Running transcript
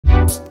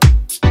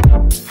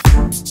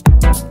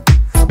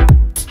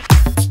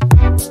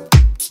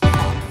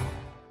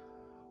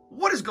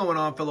What is going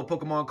on, fellow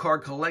Pokemon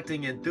card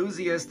collecting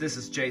enthusiasts? This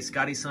is Jay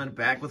Scotty Son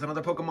back with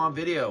another Pokemon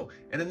video.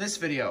 And in this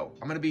video,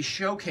 I'm going to be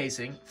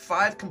showcasing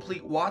 5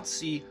 complete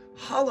WoTC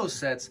HOLO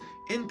sets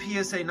in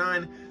PSA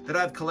 9 that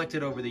I've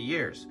collected over the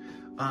years.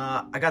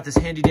 I got this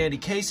handy dandy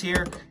case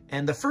here,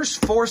 and the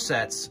first 4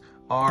 sets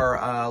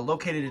are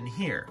located in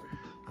here.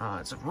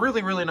 It's a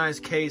really, really nice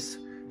case.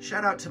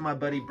 Shout out to my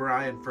buddy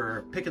Brian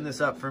for picking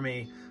this up for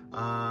me.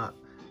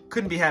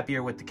 Couldn't be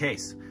happier with the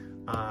case.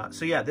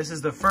 So yeah, this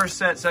is the first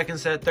set, second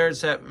set, third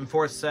set, and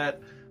fourth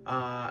set.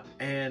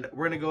 And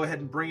we're gonna go ahead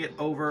and bring it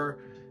over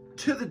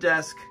to the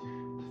desk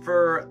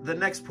for the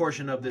next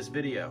portion of this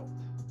video.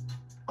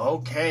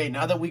 Okay,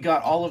 now that we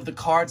got all of the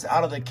cards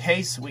out of the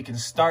case, we can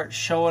start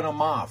showing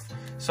them off.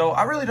 So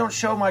I really don't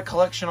show my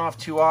collection off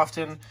too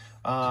often.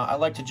 I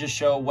like to just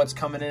show what's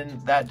coming in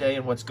that day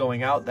and what's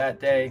going out that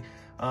day.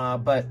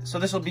 So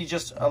this will be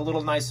just a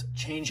little nice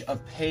change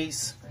of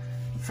pace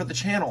for the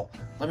channel.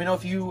 Let me know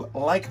if you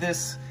like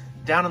this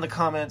down in the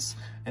comments,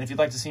 and if you'd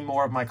like to see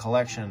more of my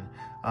collection.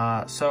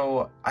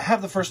 So I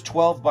have the first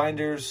 12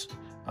 binders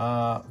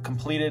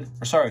completed,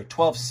 or sorry,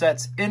 12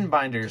 sets in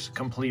binders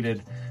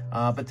completed,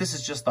 but this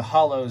is just the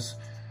holos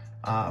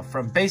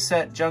from base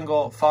set,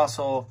 jungle,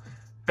 fossil,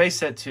 base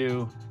set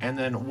 2, and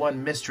then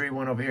one mystery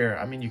one over here.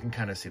 I mean, you can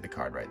kind of see the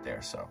card right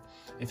there, so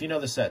if you know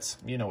the sets,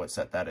 you know what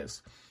set that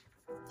is.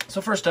 So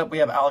first up, we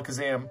have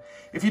Alakazam.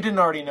 If you didn't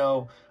already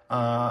know,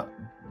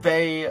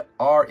 they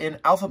are in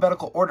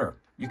alphabetical order.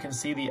 You can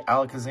see the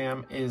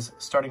Alakazam is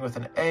starting with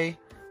an A,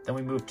 then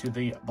we move to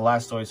the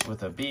Blastoise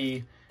with a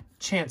B,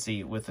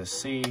 Chansey with a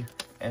C,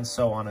 and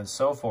so on and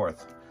so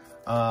forth.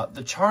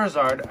 The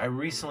Charizard I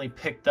recently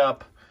picked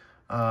up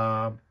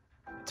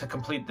to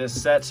complete this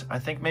set, I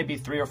think maybe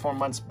 3 or 4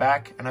 months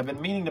back, and I've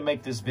been meaning to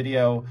make this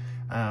video,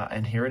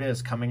 and here it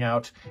is, coming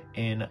out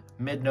in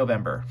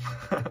mid-November.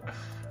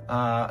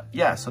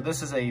 Yeah, so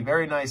this is a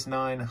very nice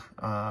 9.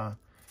 I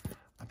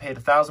paid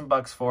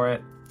 $1,000 for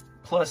it,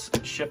 plus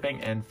shipping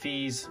and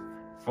fees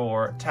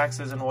for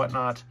taxes and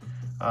whatnot.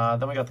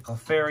 Then we got the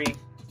Clefairy,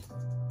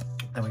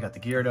 then we got the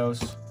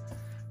Gyarados,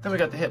 then we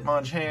got the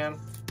Hitmonchan,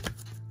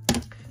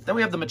 then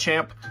we have the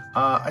Machamp.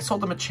 I sold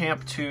the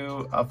Machamp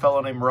to a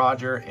fellow named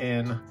Roger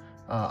in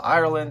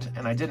Ireland,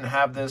 and I didn't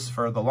have this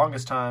for the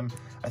longest time.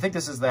 I think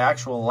this is the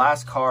actual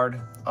last card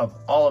of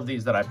all of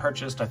these that I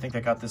purchased. I think I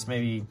got this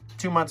maybe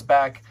 2 months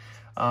back.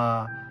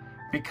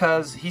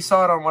 Because he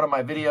saw it on one of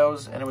my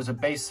videos, and it was a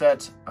base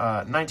set,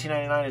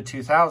 1999 to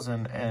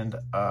 2000, and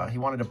he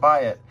wanted to buy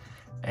it.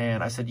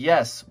 And I said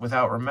yes,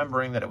 without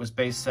remembering that it was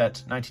base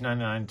set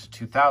 1999 to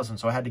 2000.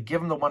 So I had to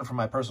give him the one from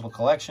my personal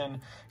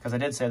collection, because I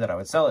did say that I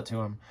would sell it to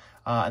him.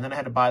 And then I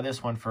had to buy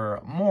this one for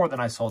more than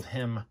I sold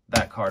him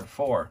that card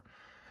for.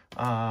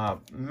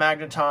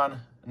 Magneton,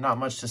 not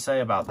much to say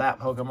about that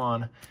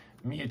Pokemon.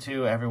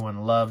 Mewtwo,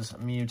 everyone loves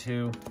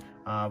Mewtwo.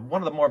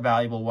 One of the more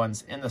valuable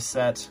ones in the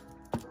set.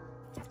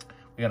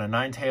 We got a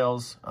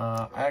Ninetales.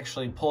 I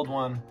actually pulled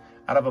one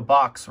out of a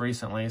box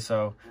recently,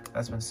 so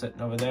that's been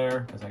sitting over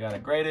there because I got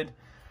it graded.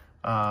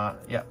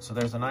 Yeah, so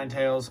there's the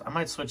Ninetales. I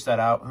might switch that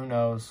out, who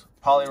knows.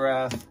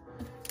 Poliwrath.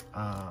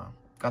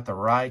 Got the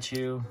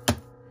Raichu.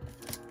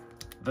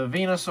 The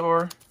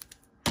Venusaur.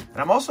 And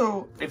I'm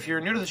also, if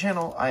you're new to the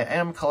channel, I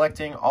am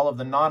collecting all of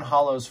the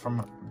non-holos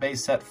from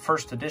base set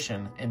first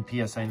edition in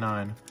PSA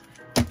 9.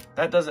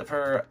 That does it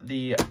for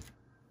the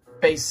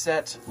base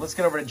set. Let's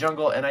get over to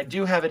Jungle, and I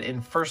do have it in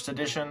first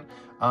edition.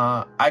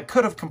 I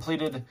could have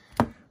completed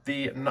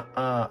the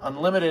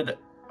unlimited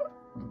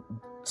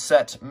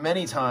set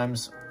many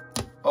times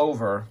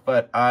over,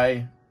 but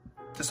I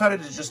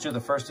decided to just do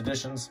the first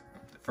editions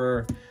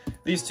for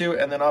these two,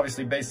 and then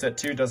obviously base set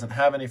 2 doesn't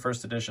have any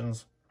first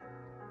editions.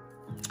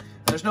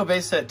 There's no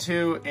base set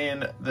 2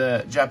 in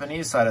the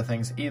Japanese side of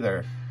things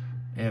either.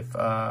 If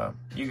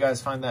you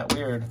guys find that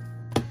weird,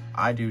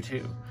 I do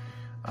too,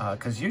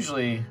 because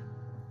usually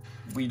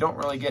we don't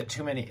really get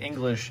too many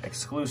English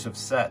exclusive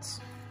sets.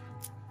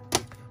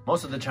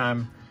 Most of the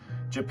time,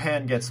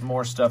 Japan gets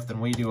more stuff than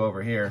we do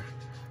over here.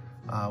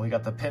 We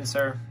got the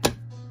Pinsir.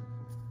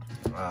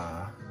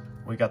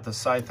 We got the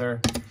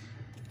Scyther.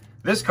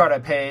 This card I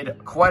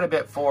paid quite a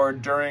bit for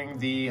during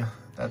the,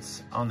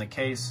 that's on the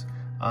case,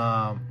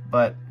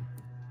 but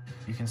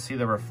you can see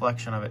the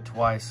reflection of it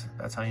twice.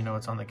 That's how you know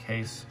it's on the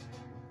case.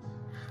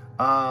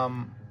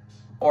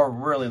 Or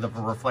really the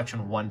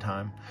reflection one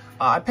time.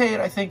 I paid,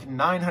 I think,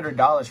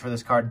 $900 for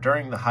this card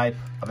during the hype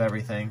of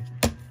everything.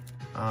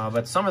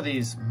 But some of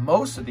these,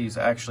 most of these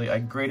actually, I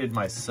graded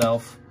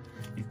myself.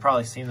 You've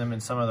probably seen them in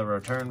some of the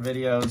return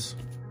videos.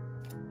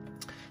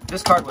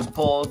 This card was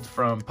pulled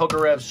from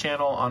Pokerev's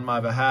channel on my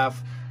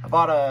behalf. I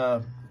bought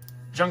a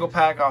Jungle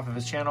Pack off of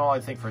his channel, I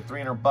think for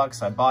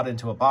 $300. I bought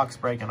into a box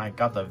break and I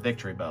got the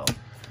Victory Bell.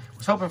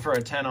 Was hoping for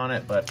a 10 on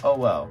it, but oh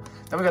well.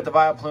 Then we got the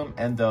Vileplume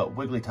and the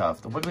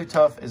Wigglytuff. The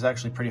Wigglytuff is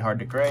actually pretty hard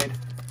to grade,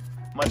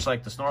 much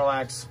like the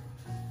Snorlax.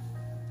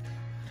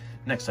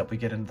 Next up, we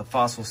get into the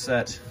fossil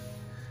set.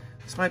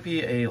 This might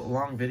be a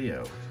long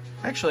video.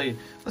 Actually,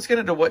 let's get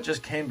into what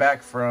just came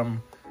back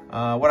from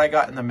what I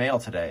got in the mail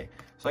today.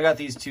 So I got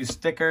these two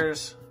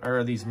stickers,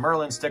 or these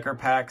Merlin sticker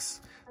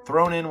packs,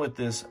 thrown in with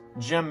this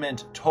Gem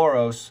Mint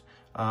Tauros.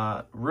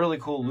 Really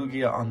cool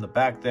Lugia on the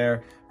back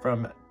there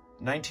from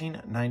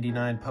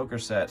 1999 poker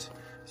set.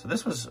 So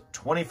this was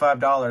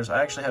 $25.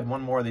 I actually had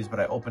one more of these, but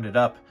I opened it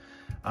up.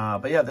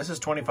 But yeah, this is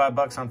 25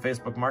 bucks on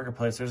Facebook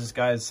Marketplace. There's this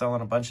guy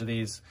selling a bunch of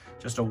these,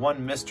 just a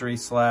one mystery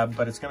slab,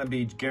 but it's going to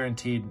be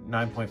guaranteed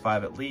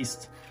 9.5 at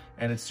least.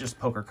 And it's just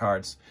poker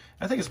cards.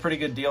 I think it's a pretty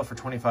good deal for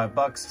 25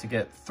 bucks to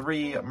get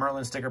 3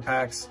 Merlin sticker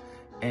packs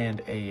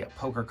and a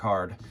poker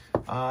card.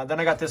 Then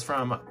I got this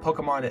from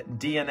Pokemon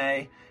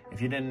DNA.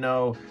 If you didn't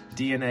know,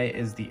 DNA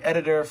is the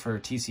editor for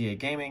TCA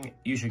Gaming.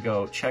 You should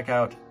go check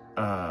out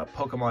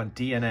Pokemon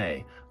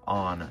DNA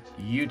on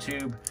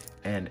YouTube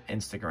and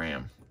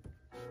Instagram.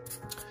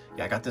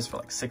 Yeah, I got this for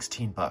like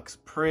 16 bucks.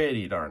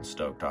 Pretty darn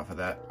stoked off of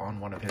that on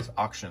one of his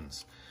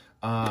auctions.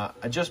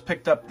 I just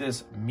picked up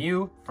this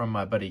Mew from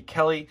my buddy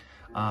Kelly,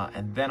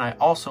 and then I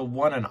also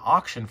won an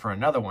auction for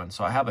another one.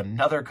 So I have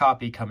another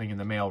copy coming in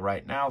the mail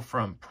right now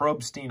from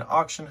Probstein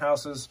Auction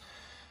Houses,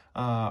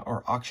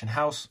 or Auction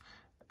House.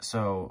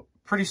 So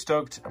pretty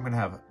stoked. I'm going to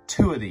have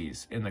 2 of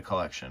these in the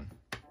collection.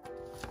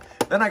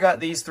 Then I got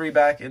these 3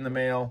 back in the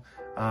mail.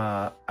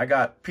 I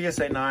got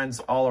PSA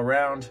 9s all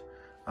around.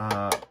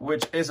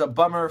 Which is a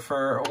bummer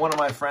for one of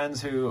my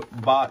friends who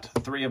bought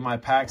 3 of my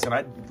packs, and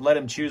I let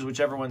him choose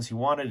whichever ones he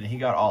wanted, and he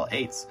got all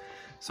 8s.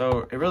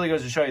 So it really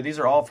goes to show you, these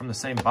are all from the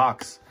same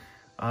box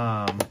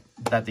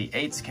that the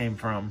 8s came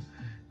from,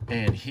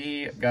 and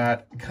he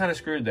got kind of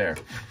screwed there.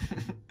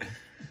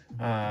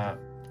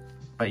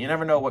 But you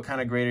never know what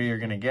kind of grader you're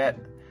going to get.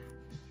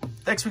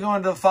 Next, we go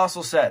into the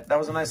fossil set. That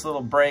was a nice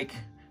little break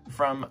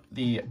from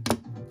the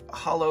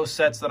HOLO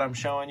sets that I'm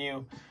showing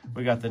you.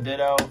 We got the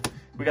Ditto.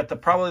 We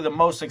got probably the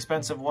most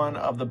expensive one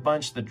of the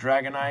bunch, the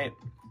Dragonite.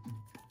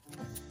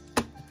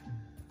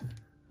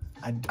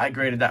 I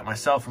graded that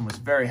myself and was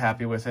very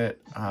happy with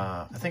it.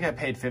 I think I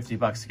paid 50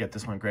 bucks to get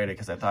this one graded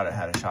because I thought it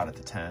had a shot at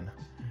the 10.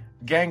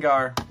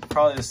 Gengar,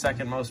 probably the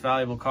second most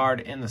valuable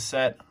card in the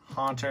set.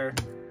 Haunter,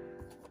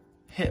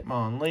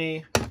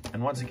 Hitmonlee,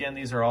 and once again,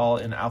 these are all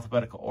in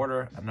alphabetical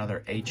order.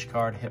 Another H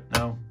card,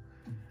 Hypno.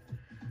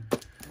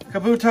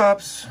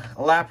 Kabutops,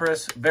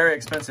 Lapras, very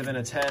expensive in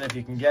a 10 if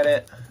you can get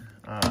it.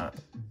 I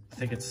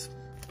think it's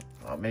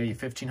maybe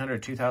 $1,500,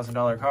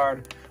 $2,000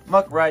 card.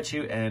 Muck,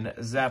 Raichu, and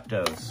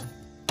Zapdos.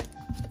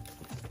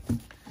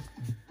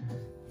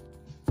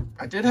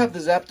 I did have the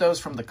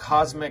Zapdos from the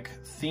Cosmic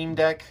theme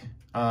deck,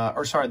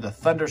 the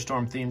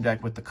Thunderstorm theme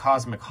deck with the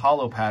Cosmic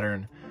Hollow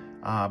pattern,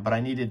 but I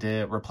needed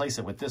to replace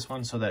it with this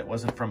one so that it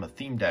wasn't from a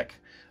theme deck.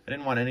 I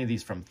didn't want any of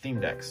these from theme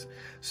decks.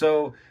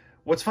 So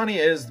what's funny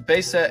is the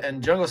base set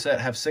and jungle set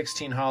have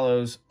 16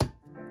 holos.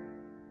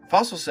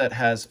 Fossil set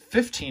has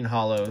 15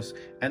 holos,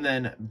 and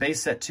then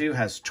base set 2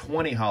 has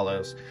 20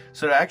 holos.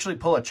 So to actually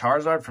pull a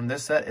Charizard from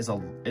this set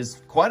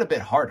is quite a bit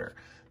harder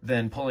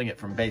than pulling it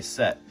from base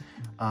set.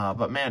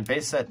 But man,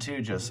 base set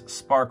 2 just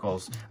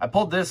sparkles. I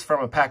pulled this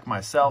from a pack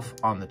myself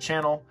on the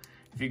channel.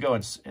 If you go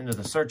into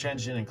the search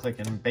engine and click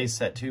in base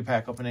set 2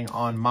 pack opening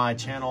on my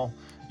channel,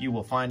 you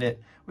will find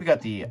it. We got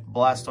the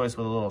Blastoise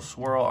with a little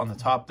swirl on the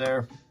top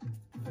there.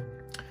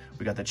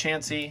 We got the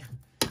Chansey.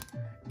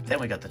 Then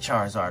we got the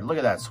Charizard. Look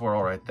at that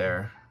swirl right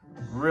there.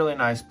 Really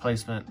nice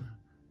placement.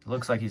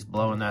 Looks like he's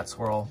blowing that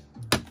swirl.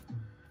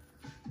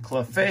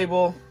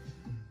 Clefable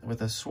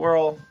with a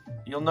swirl.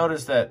 You'll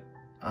notice that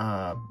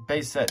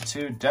base set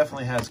 2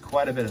 definitely has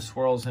quite a bit of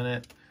swirls in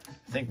it.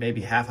 I think maybe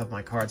half of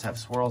my cards have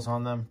swirls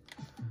on them.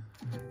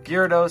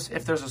 Gyarados,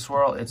 if there's a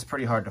swirl, it's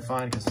pretty hard to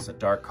find because it's a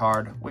dark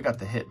card. We got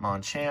the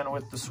Hitmonchan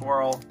with the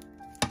swirl.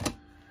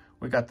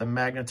 We got the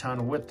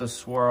Magneton with the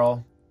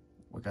swirl.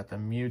 We got the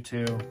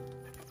Mewtwo.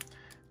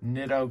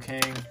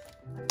 Nidoking,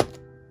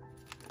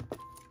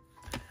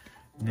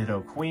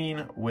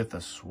 Nidoqueen with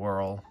a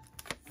swirl,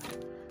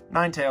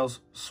 Ninetales,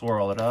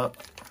 swirl it up,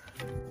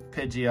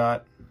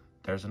 Pidgeot,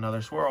 there's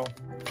another swirl,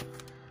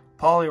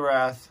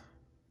 Poliwrath,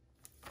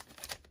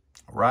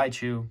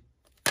 Raichu,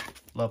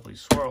 lovely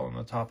swirl on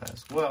the top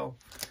as well.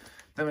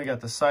 Then we got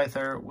the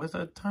Scyther with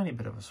a tiny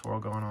bit of a swirl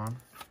going on.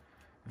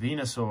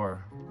 Venusaur,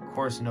 of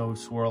course no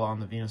swirl on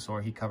the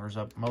Venusaur, he covers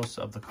up most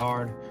of the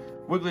card.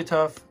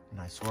 Wigglytuff,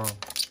 nice swirl.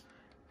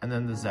 And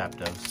then the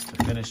Zapdos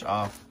to finish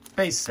off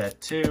base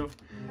set 2.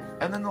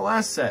 And then the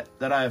last set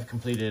that I have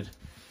completed.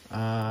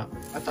 I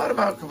thought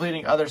about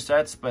completing other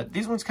sets, but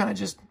these ones kind of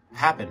just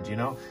happened, you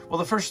know? Well,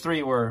 the first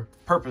 3 were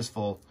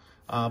purposeful,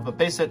 but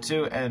base set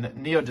 2 and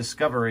Neo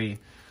Discovery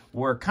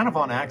were kind of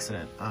on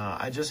accident.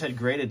 I just had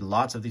graded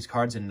lots of these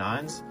cards in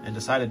 9s and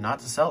decided not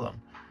to sell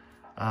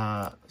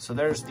them. So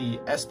there's the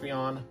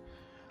Espeon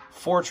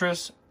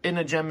Fortress in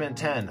a Gem Mint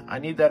 10. I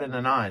need that in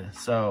a 9,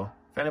 so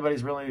if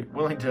anybody's really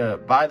willing to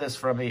buy this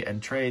from me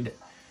and trade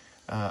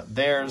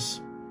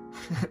theirs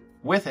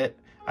with it,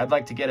 I'd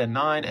like to get a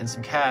 9 and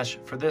some cash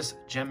for this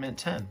Gem Mint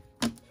 10.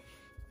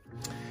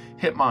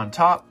 Hitmon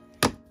top,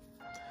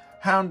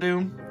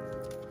 Houndoom,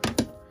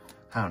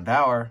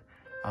 Houndour,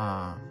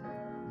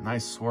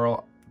 nice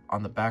swirl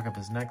on the back of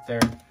his neck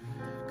there.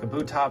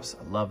 Kabutops,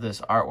 I love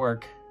this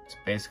artwork. It's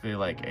basically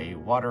like a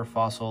water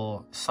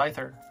fossil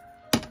Scyther.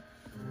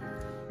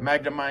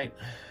 Magnemite,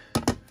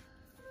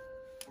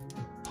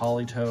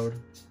 Politoad,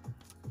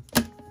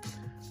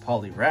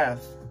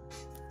 Poliwrath,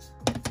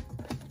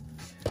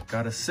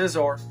 got a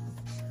Scizor,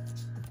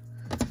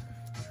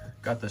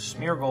 got the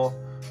Smeargle.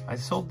 I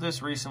sold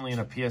this recently in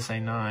a PSA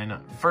 9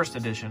 first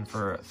edition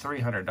for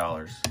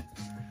 $300.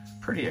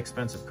 Pretty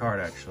expensive card,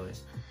 actually.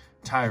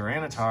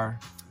 Tyranitar.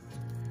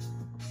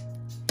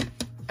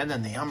 And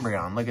then the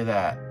Umbreon, look at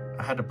that.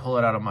 I had to pull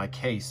it out of my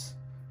case.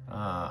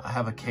 I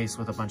have a case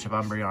with a bunch of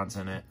Umbreons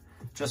in it,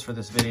 just for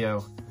this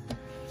video.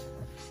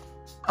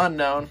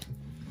 Unknown.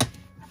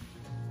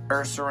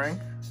 Ursaring.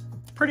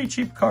 Pretty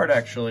cheap card,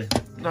 actually.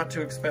 Not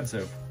too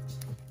expensive.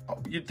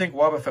 You'd think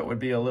Wobbuffet would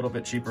be a little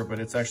bit cheaper, but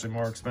it's actually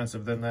more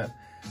expensive than that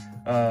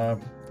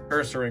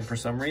Ursaring for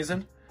some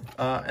reason.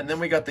 And then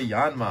we got the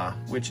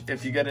Yanma, which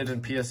if you get it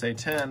in PSA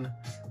 10,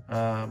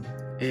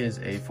 is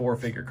a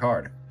 4-figure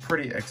card.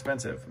 Pretty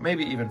expensive.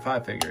 Maybe even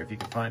 5-figure if you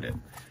can find it.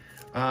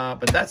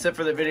 But that's it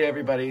for the video,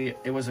 everybody.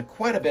 It was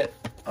quite a bit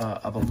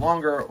of a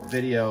longer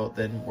video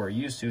than we're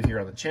used to here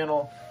on the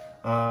channel.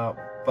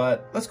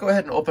 But let's go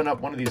ahead and open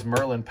up one of these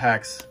Merlin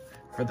packs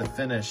for the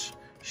finish,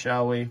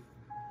 shall we?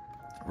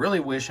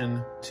 Really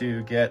wishing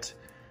to get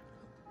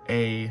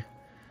a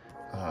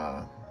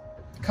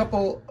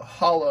couple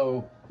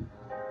holos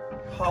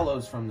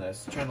from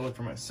this. Trying to look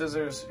for my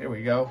scissors. Here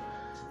we go.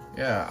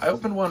 Yeah, I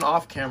opened one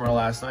off camera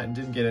last night and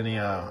didn't get any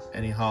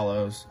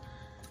holos.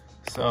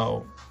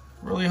 So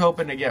really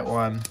hoping to get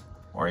one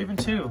or even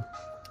two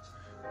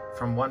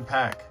from one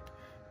pack.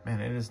 Man,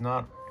 it's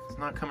not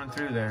coming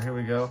through there. Here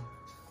we go.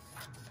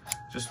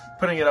 Just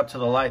putting it up to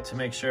the light to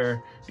make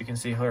sure you can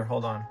see her.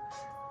 Hold on.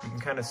 You can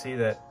kind of see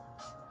that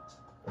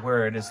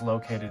where it is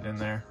located in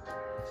there.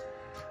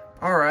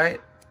 All right,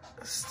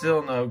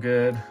 still no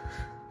good.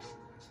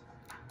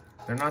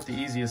 They're not the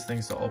easiest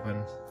things to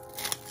open.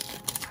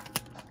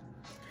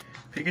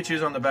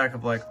 Pikachu's on the back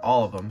of like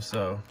all of them,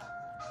 so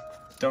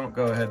don't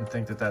go ahead and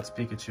think that that's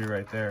Pikachu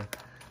right there.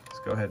 Let's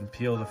go ahead and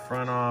peel the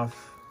front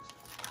off.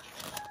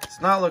 It's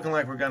not looking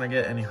like we're gonna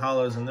get any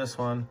holos in this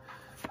one.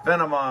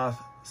 Venomoth,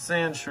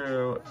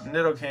 Sandshrew,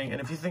 Nidoking, and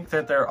if you think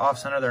that they're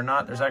off-center, they're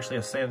not. There's actually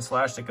a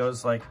Sandslash that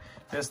goes like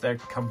this. They're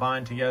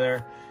combined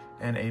together,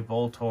 and a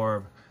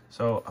Voltorb.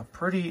 So a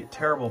pretty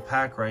terrible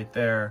pack right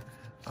there.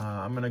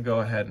 I'm gonna go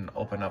ahead and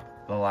open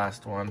up the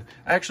last one.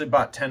 I actually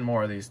bought 10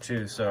 more of these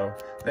too, so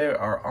they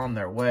are on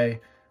their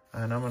way.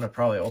 And I'm gonna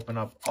probably open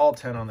up all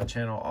 10 on the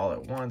channel all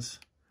at once,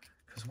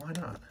 because why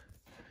not?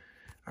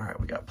 All right,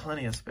 we got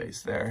plenty of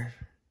space there.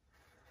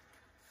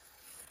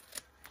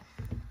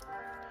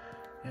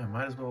 Yeah,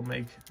 might as well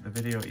make the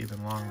video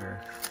even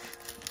longer.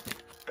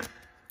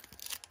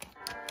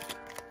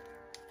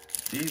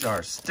 These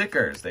are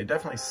stickers. They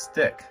definitely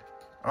stick.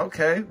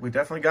 Okay, we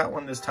definitely got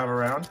one this time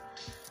around.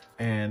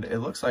 And it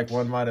looks like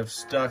one might have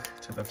stuck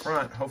to the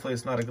front. Hopefully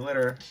it's not a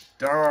glitter.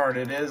 Darn,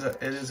 it is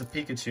a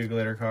Pikachu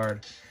glitter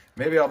card.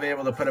 Maybe I'll be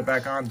able to put it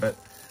back on, but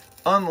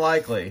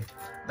unlikely.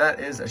 That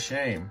is a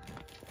shame.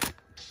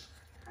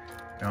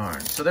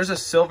 Darn. So there's a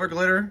silver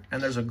glitter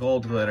and there's a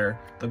gold glitter.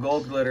 The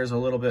gold glitter is a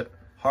little bit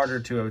harder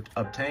to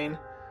obtain.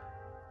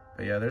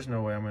 But yeah, there's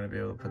no way I'm going to be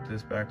able to put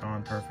this back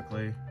on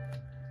perfectly.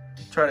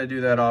 Try to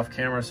do that off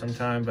camera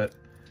sometime, but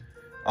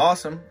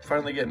awesome.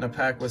 Finally getting a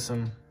pack with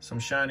some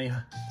shiny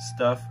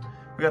stuff.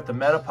 We got the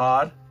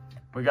Metapod.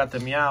 We got the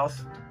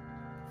Meowth.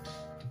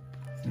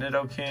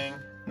 Nidoking.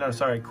 No,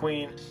 sorry,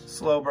 Queen,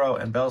 Slowbro,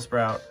 and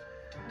Bellsprout.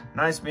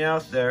 Nice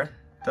Meowth there.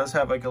 Does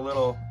have like a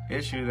little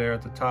issue there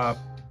at the top.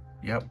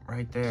 Yep,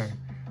 right there.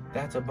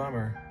 That's a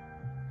bummer.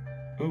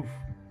 Oof.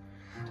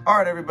 All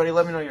right, everybody,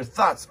 let me know your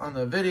thoughts on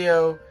the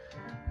video.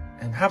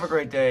 And have a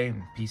great day.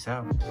 Peace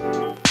out.